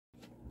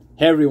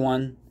Hey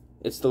everyone,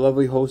 it's the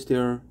lovely host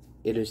here.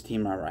 It is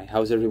Team Alright.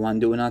 How's everyone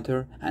doing out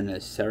there? And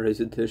this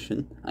Saturday's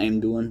edition, I am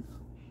doing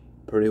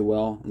pretty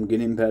well. I'm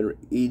getting better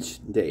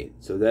each day.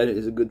 So that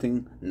is a good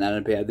thing, not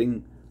a bad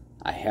thing.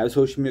 I have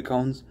social media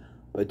accounts,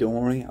 but don't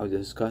worry, I'll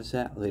discuss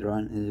that later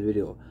on in the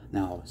video.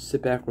 Now,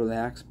 sit back,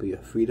 relax, put your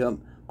feet up,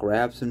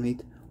 grab some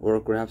meat, or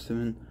grab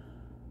something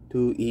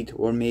to eat,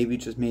 or maybe,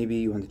 just maybe,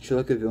 you want to chill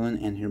like a villain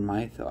and hear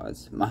my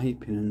thoughts, my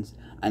opinions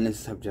on this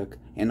subject.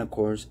 And of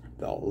course,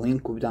 the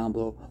link will be down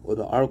below, or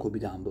the article will be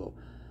down below.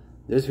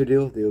 This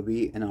video, there will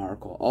be an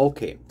article.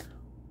 Okay,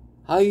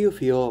 how do you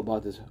feel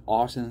about this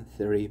Austin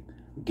Theory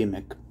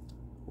gimmick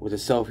with a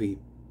selfie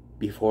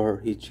before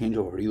he changed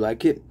over? Do you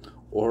like it,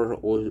 or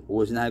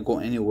was not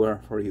going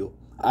anywhere for you?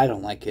 I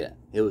don't like it.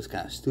 It was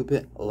kind of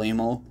stupid,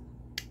 lame-o.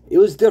 It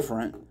was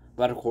different,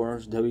 but of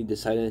course, WWE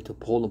decided to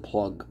pull the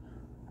plug.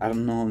 I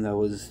don't know if that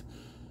was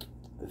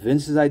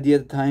Vince's idea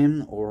at the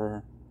time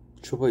or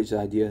Triple H's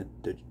idea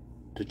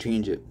to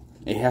change it.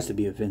 It has to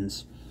be a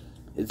Vince.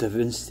 It's a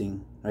Vince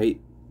thing, right?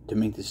 To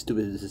make this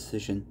stupid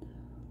decision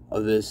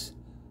of this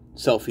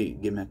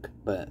selfie gimmick.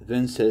 But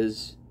Vince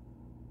says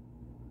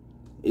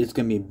it's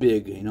going to be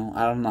big, you know.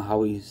 I don't know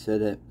how he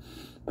said it,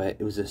 but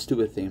it was a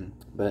stupid thing.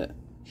 But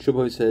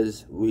Triple H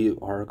says we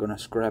are going to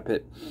scrap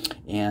it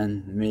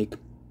and make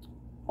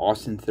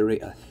Austin Theory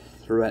a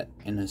threat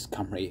in this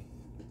company.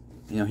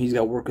 You know, he's got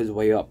to work his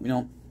way up, you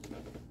know.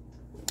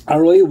 I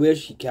really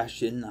wish he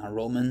cashed in on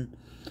Roman,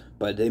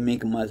 but they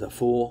make him as a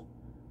fool.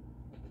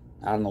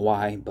 I don't know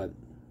why, but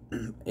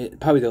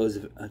probably that was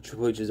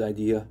Triple H's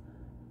idea,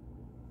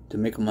 to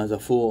make him as a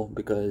fool,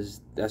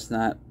 because that's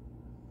not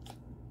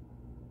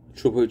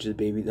Triple H's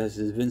baby, that's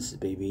his Vince's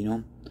baby, you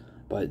know.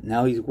 But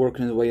now he's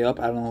working his way up.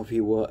 I don't know if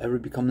he will ever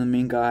become the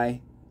main guy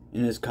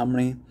in his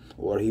company,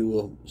 or he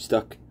will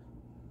stuck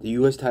the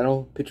U.S.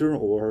 title picture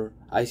or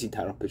IC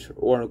title picture,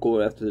 or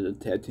go after the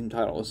tag team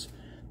titles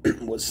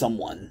with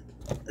someone.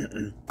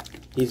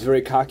 He's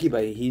very cocky,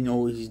 but he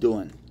knows what he's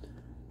doing.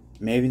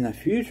 Maybe in the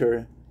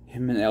future,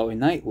 him and LA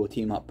Knight will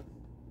team up.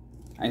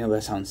 I know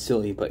that sounds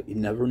silly, but you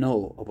never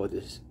know about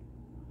this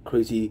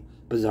crazy,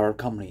 bizarre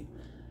company.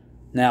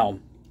 Now,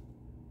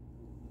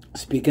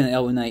 speaking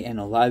of LA Knight, and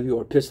a lot of you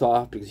are pissed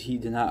off because he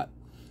did not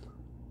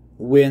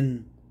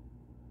win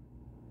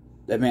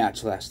the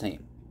match last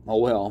night. Oh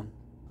well,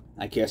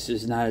 I guess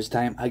this is not his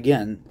time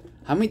again.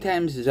 How many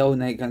times is LA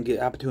Knight going to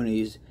get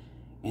opportunities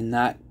and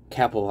not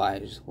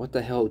capitalize? What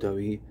the hell,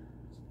 WWE?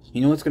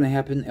 You know what's going to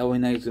happen? LA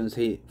Knight is going to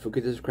say,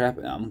 forget this crap,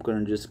 and I'm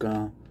just going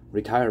to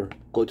retire.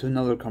 Go to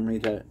another company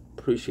that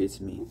appreciates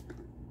me.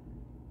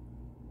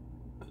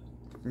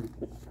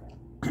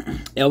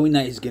 LA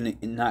Knight is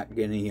not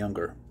getting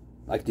younger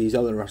like these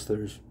other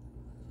wrestlers.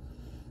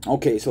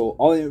 Okay, so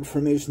all the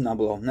information down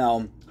below.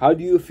 Now, how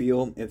do you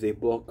feel if they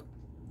book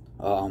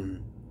the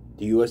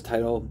U.S.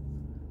 title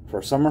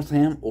for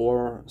SummerSlam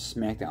or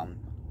SmackDown?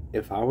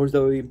 If I was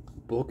WWE,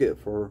 book it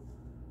for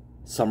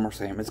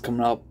SummerSlam. It's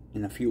coming up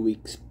in a few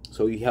weeks,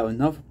 so you have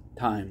enough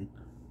time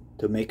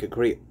to make a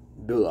great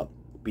build-up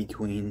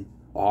between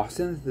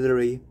Austin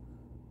Theory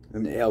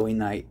and LA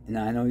Knight. And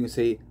I know you can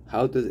say,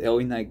 how does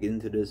LA Knight get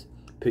into this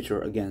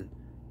picture again?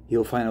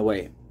 He'll find a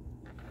way.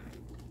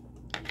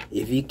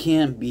 If he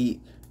can't beat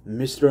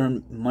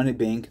Mr.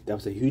 Moneybank, that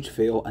was a huge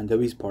fail on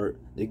WWE's part.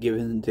 They give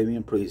him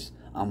Damian Priest.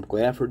 I'm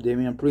glad for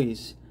Damian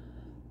Priest,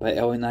 but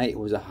LA Knight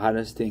was the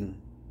hottest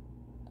thing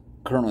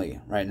currently,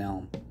 right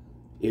now.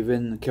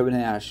 Even Kevin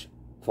Nash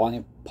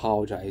finally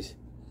apologized.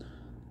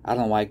 I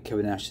don't know why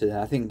Kevin Nash did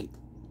that. I think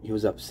he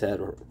was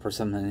upset or for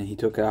something, and he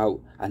took it out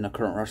on the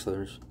current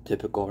wrestlers.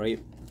 Typical, right?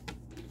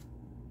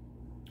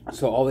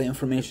 So all the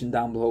information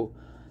down below.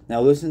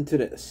 Now listen to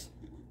this.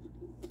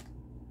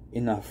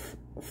 In the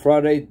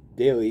Friday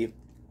Daily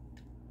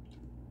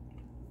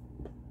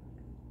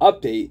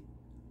update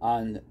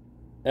on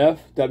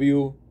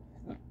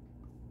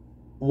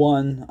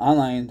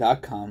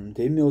FW1online.com,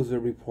 Dave Meltzer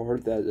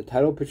report that the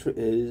title picture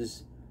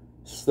is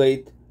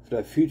slated for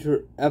the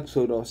future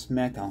episode of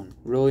SmackDown.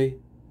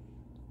 Really?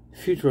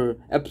 Future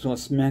episode of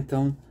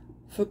SmackDown?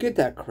 Forget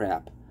that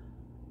crap.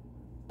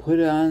 Put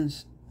it on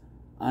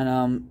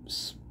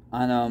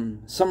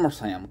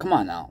SummerSlam. Come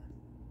on now.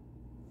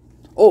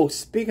 Oh,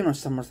 speaking of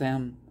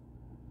SummerSlam,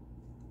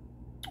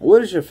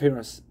 what is your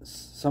favorite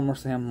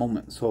SummerSlam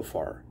moment so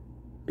far?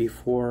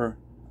 Before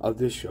of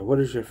this show, what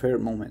is your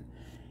favorite moment?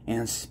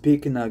 And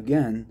speaking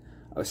again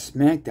of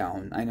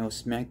SmackDown, I know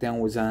SmackDown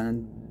was on a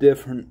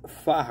different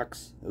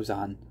Fox. It was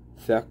on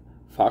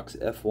Fox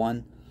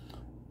F1.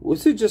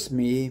 Was it just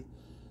me,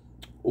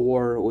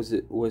 or was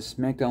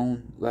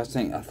SmackDown last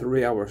night a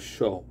 3-hour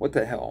show? What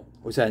the hell?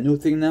 Was that a new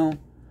thing now?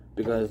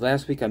 Because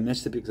last week I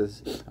missed it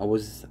because I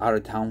was out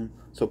of town.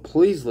 So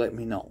please let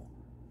me know.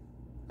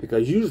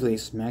 Because usually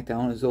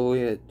SmackDown is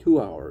only at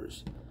 2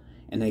 hours.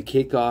 And they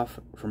kicked off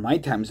from my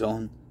time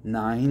zone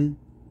 9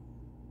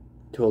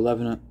 to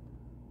 11.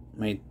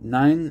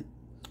 9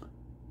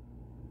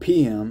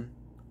 p.m.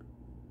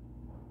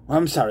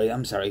 I'm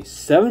sorry,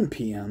 7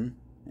 p.m.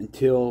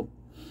 until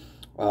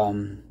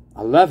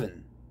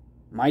 11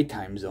 my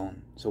time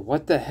zone. So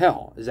what the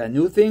hell? Is that a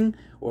new thing,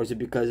 or is it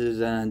because it's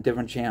a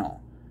different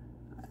channel?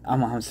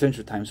 I'm on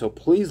Central Time, so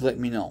please let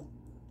me know.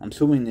 I'm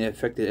assuming it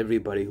affected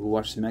everybody who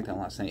watched SmackDown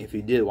last night, if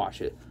you did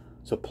watch it.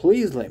 So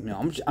please let me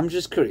know. I'm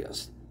just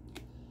curious.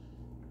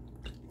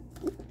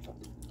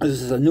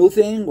 Is this a new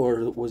thing,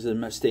 or was it a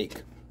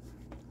mistake?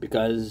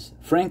 Because,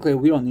 frankly,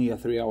 we don't need a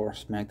 3-hour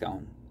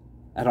SmackDown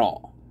at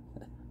all.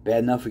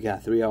 Bad enough we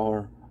got a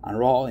 3-hour on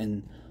Raw,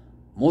 and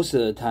most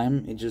of the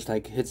time, it just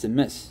like hits and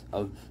miss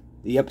of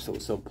the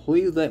episode. So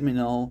please let me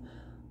know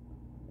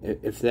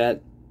if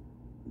that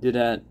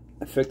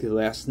affected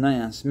last night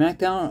on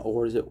SmackDown,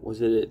 or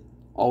was it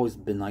always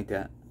been like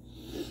that?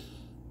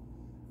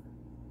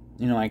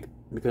 You know, like,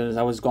 because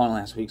I was gone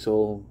last week,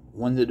 so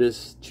when did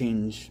this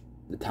change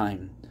the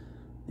time?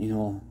 You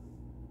know,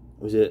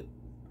 was it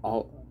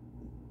all,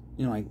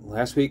 you know, like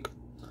last week?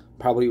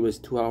 Probably was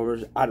 2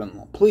 hours. I don't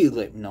know. Please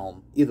let me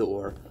know. Either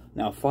or.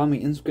 Now, follow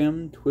me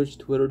Instagram, Twitch,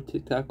 Twitter,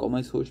 TikTok. All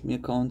my social media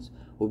accounts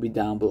will be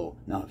down below.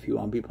 Now, if you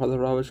want to be part of the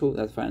Raw Show,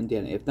 that's fine and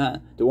dandy. If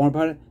not, don't worry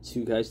about it.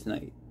 See you guys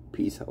tonight.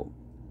 Peace out.